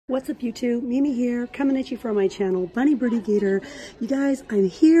What's up YouTube? Mimi here, coming at you from my channel, Bunny Birdy Gator. You guys, I'm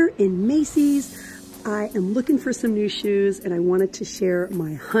here in Macy's. I am looking for some new shoes and I wanted to share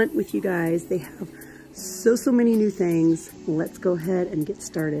my hunt with you guys. They have so many new things. Let's go ahead and get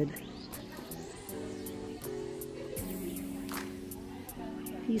started.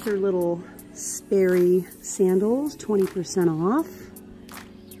 These are little Sperry sandals, 20% off,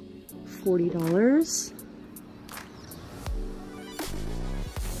 $40.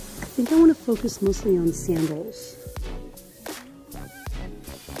 I think I want to focus mostly on sandals.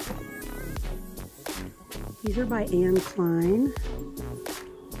 These are by Anne Klein.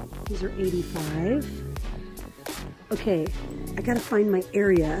 These are $85. Okay, I gotta find my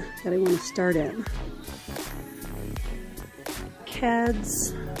area that I want to start in.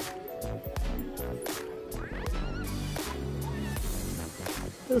 Keds.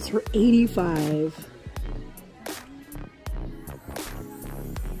 Those for $85.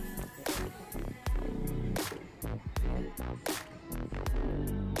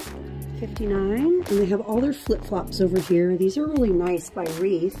 $59, and they have all their flip-flops over here. These are really nice by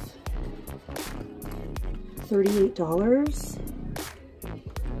Reef. $38.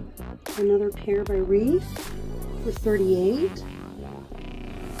 Another pair by Reef for $38.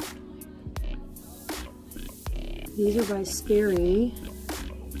 These are by Sperry.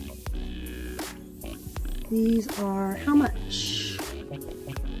 These are how much?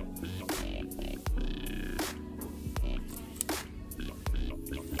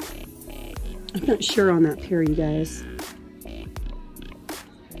 I'm not sure on that pair, you guys.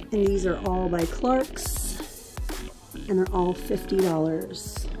 And these are all by Clark's, and they're all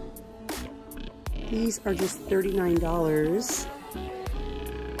 $50. These are just $39.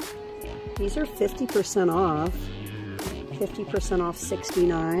 These are 50% off. 50% off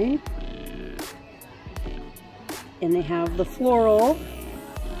 $69. And they have the floral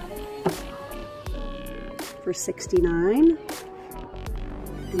for $69.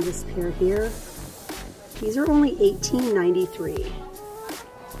 And this pair here, these are only $18.93.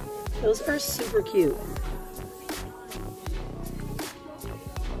 Those are super cute.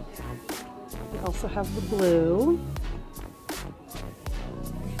 We also have the blue.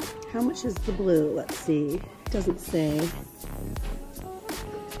 How much is the blue? Let's see. It doesn't say.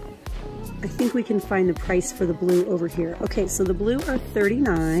 I think we can find the price for the blue over here. Okay, so the blue are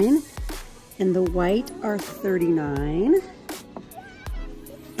 $39 and the white are $39.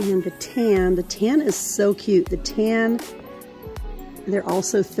 And the tan is so cute. The tan, they're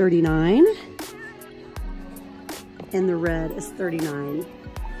also $39. And the red is $39.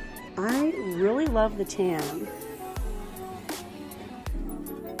 I really love the tan.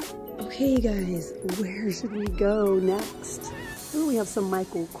 Okay, you guys, where should we go next? Oh, we have some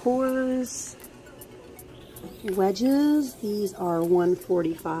Michael Kors wedges. These are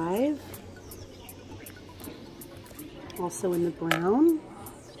 $145. Also in the brown.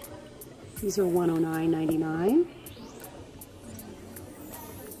 These are $109.99.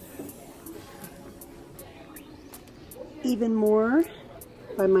 Even more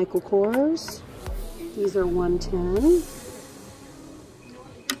by Michael Kors. These are $110.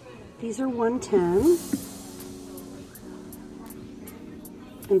 These are $110.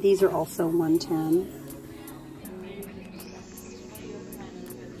 And these are also $110.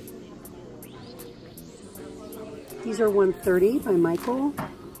 These are $130 by Michael.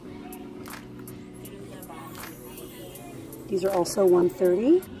 These are also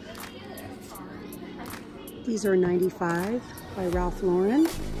 $130. These are $95 by Ralph Lauren.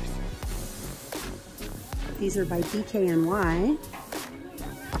 These are by DKNY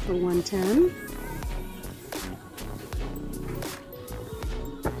for $110.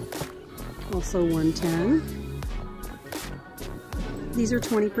 Also $110. These are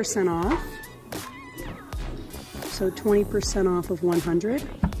 20% off. So 20% off of $100.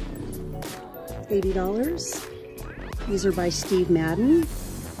 $80. These are by Steve Madden.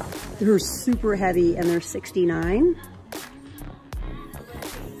 They're super heavy and they're $69.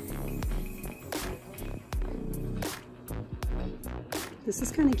 This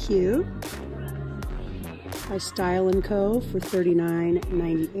is kind of cute. By Style & Co. for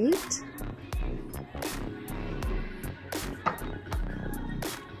 $39.98.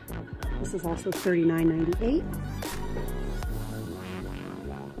 This is also $39.98.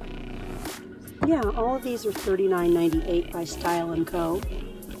 Yeah, all of these are $39.98 by Style & Co.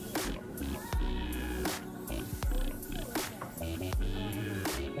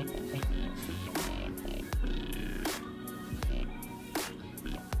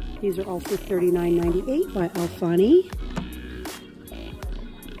 These are also $39.98 by Alfani.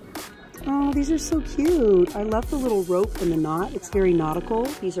 Oh, Oh, these are so cute. I love the little rope and the knot. It's very nautical.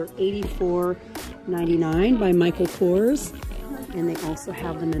 These are $84.99 by Michael Kors. And they also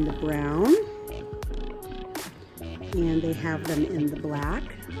have them in the brown. And they have them in the black.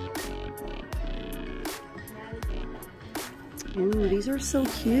 Ooh, these are so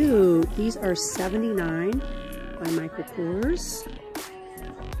cute. These are $79 by Michael Kors.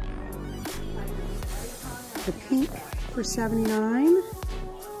 The pink for $79.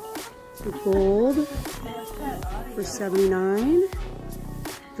 The gold for $79.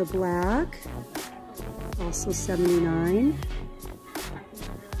 The black, also $79.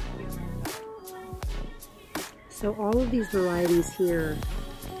 So all of these varieties here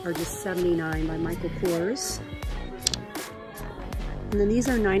are just $79 by Michael Kors. And then these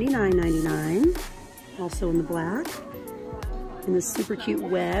are $99.99, also in the black. And the super cute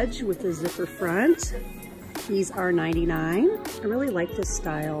wedge with the zipper front. These are $99. I really like this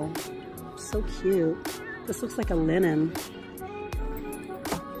style. So cute. This looks like a linen.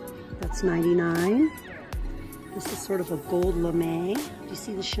 That's $99. This is sort of a gold lame. Do you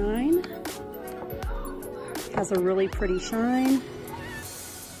see the shine? Has a really pretty shine.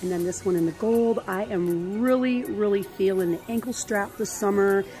 And then this one in the gold. I am really, really feeling the ankle strap this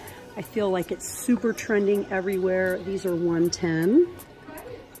summer. I feel like it's super trending everywhere. These are $110.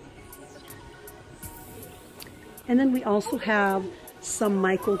 And then we also have some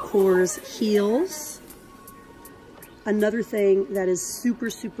Michael Kors heels. Another thing that is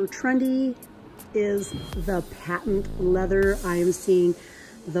super, super trendy is the patent leather. I am seeing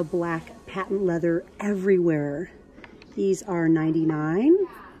the black patent leather everywhere. These are $99.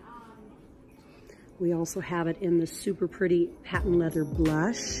 We also have it in the super pretty patent leather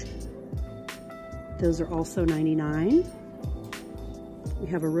blush. Those are also $99. We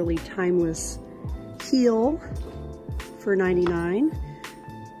have a really timeless heel for $99.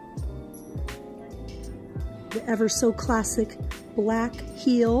 The ever so classic black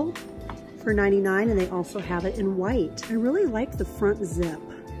heel for $99, and they also have it in white. I really like the front zip.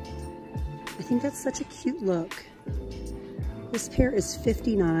 I think that's such a cute look. This pair is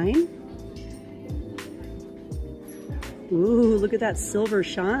 $59. Ooh, look at that silver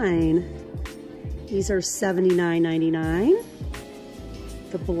shine. These are $79.99.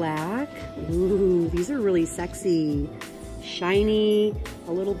 The black, ooh, these are really sexy. Shiny,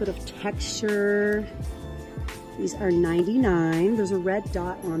 a little bit of texture. These are $99. There's a red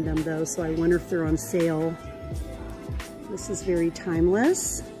dot on them though, so I wonder if they're on sale. This is very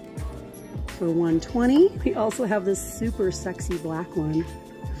timeless for $120. We also have this super sexy black one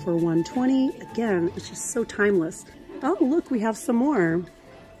for $120. Again, it's just so timeless. Oh, look, we have some more.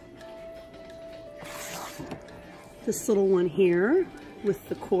 This little one here with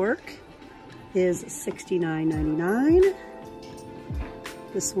the cork is $69.99.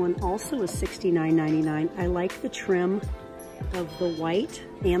 This one also is $69.99. I like the trim of the white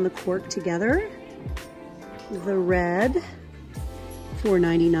and the cork together. The red,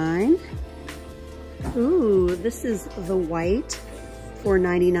 $4.99. Ooh, this is the white for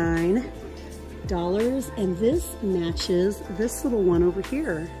 $99. And this matches this little one over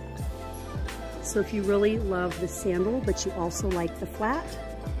here. So if you really love the sandal, but you also like the flat,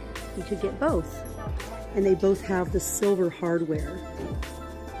 you could get both. And they both have the silver hardware.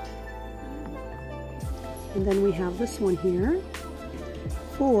 And then we have this one here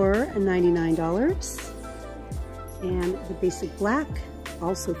for $99. And the basic black,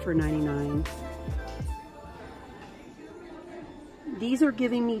 also for $99. These are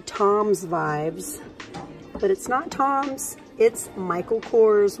giving me Tom's vibes, but it's not Tom's, it's Michael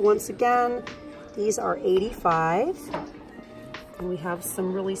Kors once again. These are $85. And we have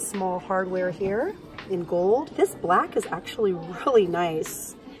some really small hardware here in gold. This black is actually really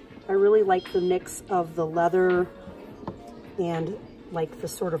nice. I really like the mix of the leather and like the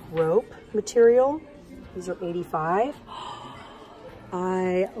sort of rope material. These are $85.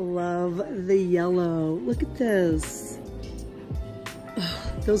 I love the yellow. Look at this.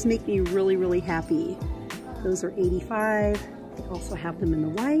 Those make me really, really happy. Those are $85. They also have them in the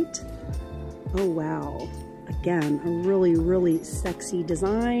white. Oh, wow. Again, a really, really sexy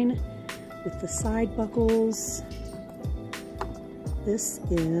design with the side buckles. This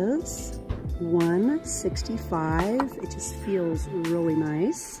is $165. It just feels really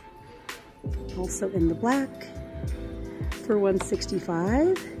nice. Also in the black for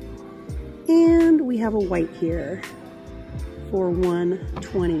 $165. And we have a white here for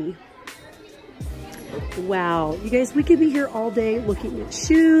 $120. Wow, you guys, we could be here all day looking at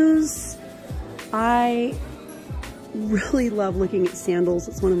shoes. I really love looking at sandals.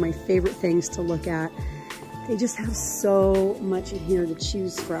 It's one of my favorite things to look at. They just have so much in here to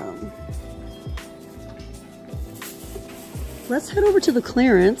choose from. let's head over to the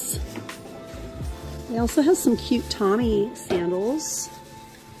clearance. They also have some cute Tommy sandals.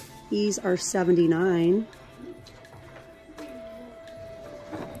 These are $79.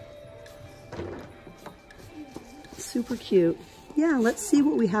 Super cute. Yeah, let's see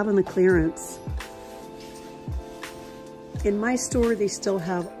what we have on the clearance. In my store, they still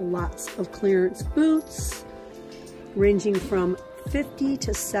have lots of clearance boots, ranging from 50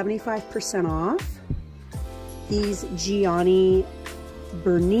 to 75% off. These Gianni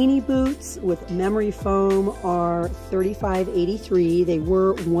Bernini boots with memory foam are $35.83. They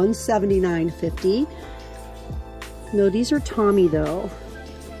were $179.50. No, these are Tommy though.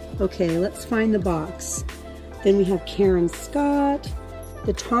 Okay, let's find the box. Then we have Karen Scott.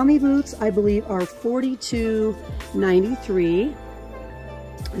 The Tommy boots, I believe, are $42.93.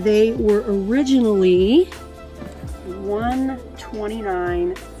 They were originally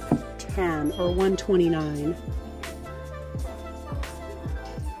 $129.10 or $129.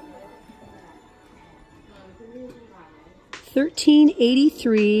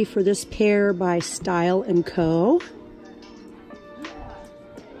 $13.83 for this pair by Style & Co.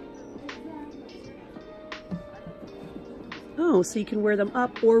 Oh, so you can wear them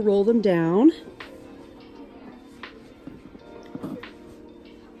up or roll them down.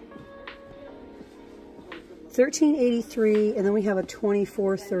 $13.83, and then we have a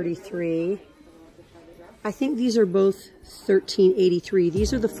 $24.33. I think these are both $13.83.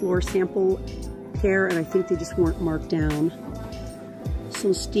 These are the floor sample pair, and I think they just weren't marked down.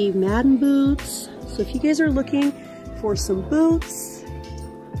 Some Steve Madden boots. So if you guys are looking for some boots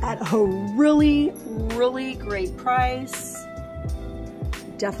at a really, really great price,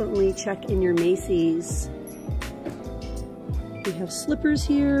 definitely check in your Macy's. We have slippers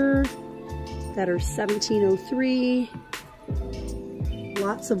here that are $17.03.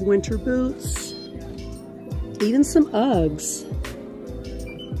 Lots of winter boots. Even some Uggs.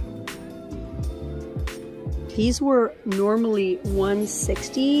 These were normally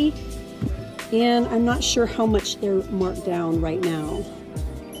 $160, and I'm not sure how much they're marked down right now.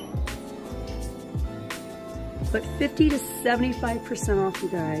 But 50 to 75% off, you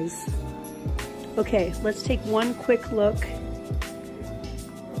guys. Okay, let's take one quick look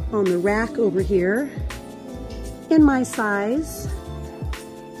on the rack over here in my size,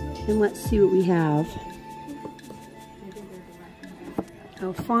 and let's see what we have.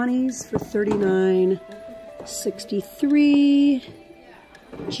 Alfani's for $39.63.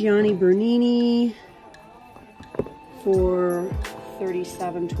 Gianni Bernini for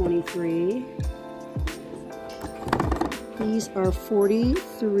 $37.23. These are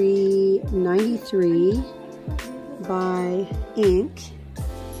 $43.93 by Ink.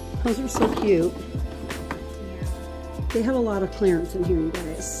 Those are so cute. They have a lot of clearance in here, you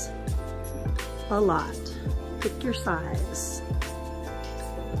guys. A lot. Pick your size.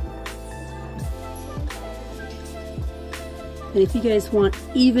 And if you guys want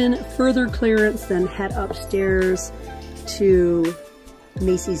even further clearance, then head upstairs to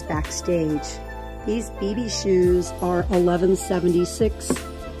Macy's Backstage. These BB shoes are $11.76.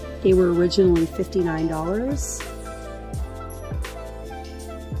 They were originally $59.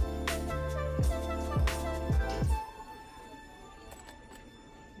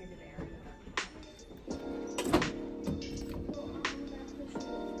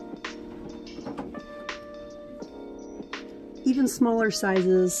 Even smaller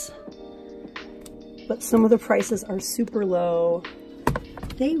sizes, but some of the prices are super low.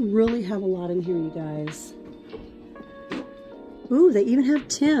 They really have a lot in here, you guys. Ooh, they even have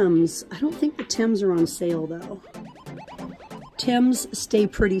Tims. I don't think the Tims are on sale though. Tims stay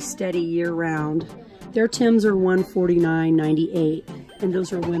pretty steady year round. Their Tims are $149.98, and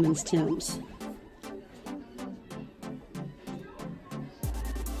those are women's Tims.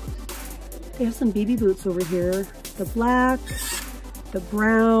 They have some BB boots over here. The black, the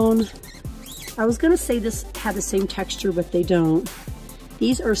brown. I was gonna say this had the same texture, but they don't.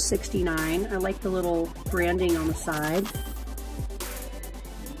 These are $69. I like the little branding on the side.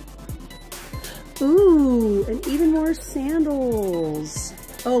 Ooh, and even more sandals.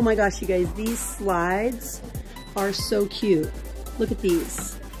 Oh my gosh, you guys, these slides are so cute. Look at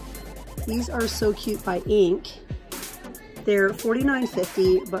these. These are so cute by Ink. They're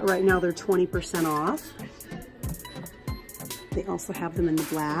 $49.50, but right now they're 20% off. They also have them in the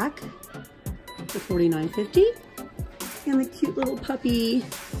black for $49.50. And the cute little puppy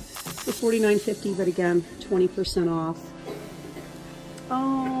for $49.50, but again, 20% off.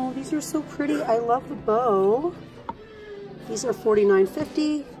 Oh, these are so pretty. I love the bow. These are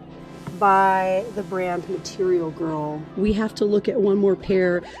 $49.50 by the brand Material Girl. We have to look at one more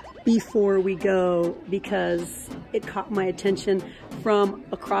pair before we go because it caught my attention from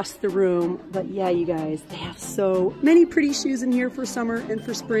across the room. But yeah, you guys, they have so many pretty shoes in here for summer and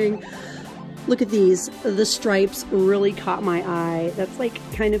for spring. Look at these. The stripes really caught my eye. That's like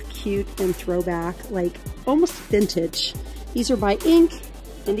kind of cute and throwback, like almost vintage. These are by Ink,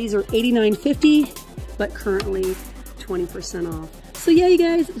 and these are $89.50, but currently 20% off. So yeah, you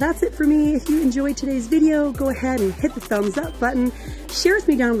guys, that's it for me. If you enjoyed today's video, go ahead and hit the thumbs up button. Share with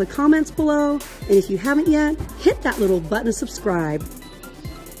me down in the comments below. And if you haven't yet, hit that little button to subscribe.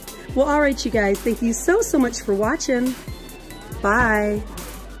 Well, all right, you guys, thank you so much for watching. Bye.